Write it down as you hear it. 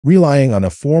relying on a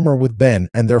former with Ben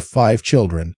and their 5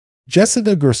 children. Jessa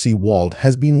Duggar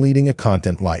has been leading a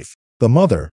content life. The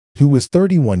mother, who is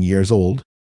 31 years old,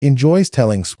 enjoys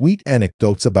telling sweet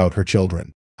anecdotes about her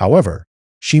children. However,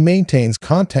 she maintains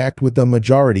contact with the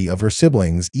majority of her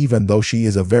siblings even though she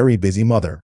is a very busy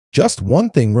mother. Just one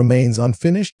thing remains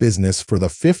unfinished business for the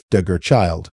 5th Duggar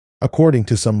child, according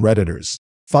to some Redditors.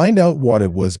 Find out what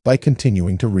it was by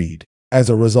continuing to read. As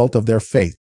a result of their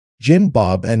faith, Jim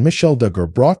Bob and Michelle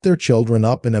Duggar brought their children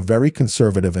up in a very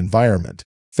conservative environment.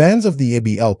 Fans of the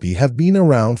ABLP have been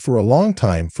around for a long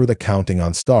time for the Counting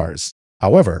on Stars.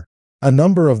 However, a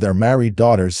number of their married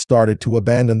daughters started to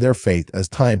abandon their faith as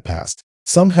time passed.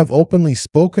 Some have openly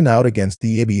spoken out against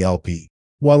the ABLP,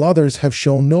 while others have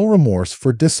shown no remorse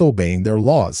for disobeying their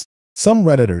laws. Some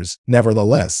Redditors,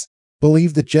 nevertheless,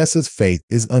 believe that Jessa's faith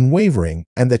is unwavering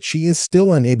and that she is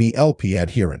still an ABLP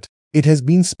adherent. It has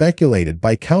been speculated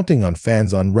by Counting on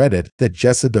fans on Reddit that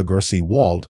Jessa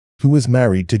Duggar, who is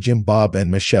married to Jim Bob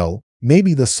and Michelle, may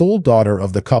be the sole daughter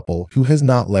of the couple who has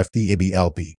not left the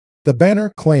ABLP. The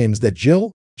banner claims that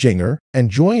Jill, Jinger, and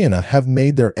Joanna have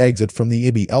made their exit from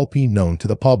the ABLP known to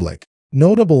the public.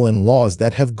 Notable in-laws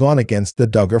that have gone against the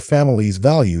Duggar family's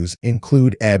values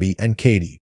include Abby and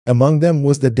Katie. Among them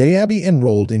was the day Abby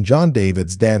enrolled in John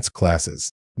David's dance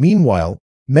classes. Meanwhile,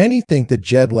 many think that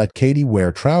Jed let Katie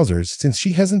wear trousers since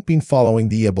she hasn't been following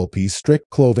the ABLP's strict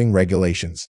clothing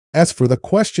regulations. As for the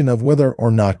question of whether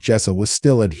or not Jessa was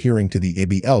still adhering to the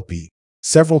ABLP,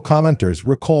 several commenters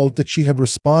recalled that she had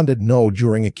responded no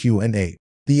during a Q&A.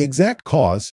 The exact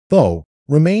cause, though,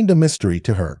 remained a mystery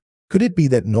to her. Could it be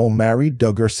that no married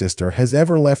Duggar sister has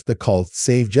ever left the cult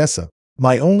save Jessa?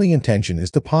 My only intention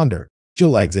is to ponder.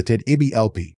 Jill exited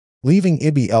ABLP, leaving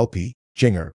ABLP,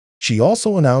 Jinger. She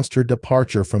also announced her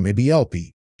departure from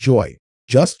ABLP, Joy.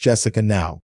 Just Jessica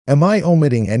now. Am I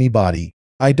omitting anybody?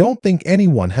 I don't think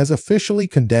anyone has officially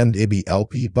condemned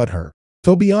ABLP but her.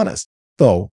 To be honest,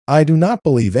 though, I do not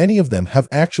believe any of them have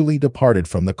actually departed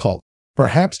from the cult.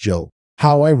 Perhaps Jill.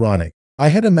 How ironic. I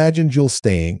had imagined Jill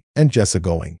staying and Jessa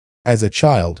going. As a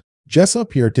child, Jessa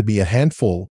appeared to be a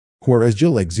handful, whereas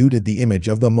Jill exuded the image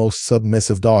of the most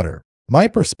submissive daughter. My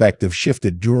perspective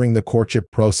shifted during the courtship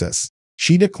process.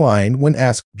 She declined when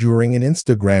asked during an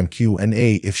Instagram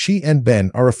Q&A if she and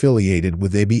Ben are affiliated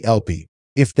with ABLP.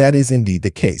 If that is indeed the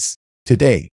case.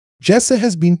 Today, Jessa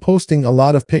has been posting a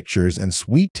lot of pictures and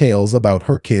sweet tales about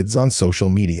her kids on social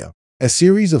media. A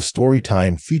series of story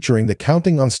time featuring the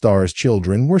Counting on Stars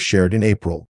children were shared in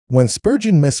April. When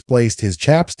Spurgeon misplaced his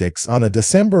chapsticks on a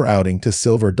December outing to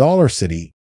Silver Dollar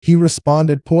City, he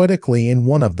responded poetically in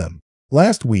one of them.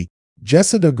 Last week,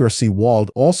 Jessa Duggar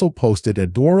also posted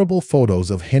adorable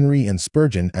photos of Henry and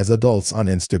Spurgeon as adults on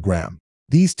Instagram.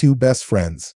 These two best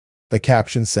friends. The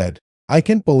caption said, "I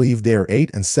can't believe they're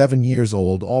 8 and 7 years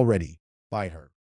old already." By her.